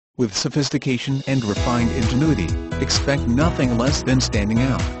With sophistication and refined ingenuity, expect nothing less than standing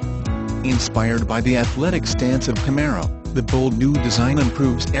out. Inspired by the athletic stance of Camaro, the bold new design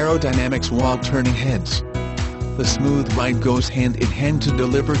improves aerodynamics while turning heads. The smooth ride goes hand in hand to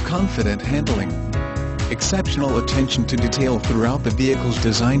deliver confident handling. Exceptional attention to detail throughout the vehicle's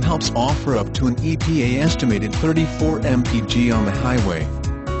design helps offer up to an EPA-estimated 34 mpg on the highway.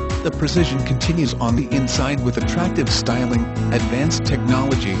 The precision continues on the inside with attractive styling, advanced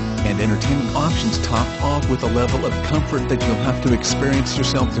technology, and entertainment options topped off with a level of comfort that you'll have to experience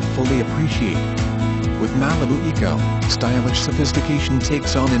yourself to fully appreciate. With Malibu Eco, stylish sophistication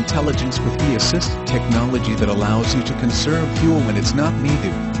takes on intelligence with e-assist technology that allows you to conserve fuel when it's not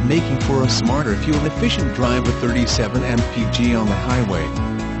needed, making for a smarter fuel-efficient drive with 37 mpg on the highway.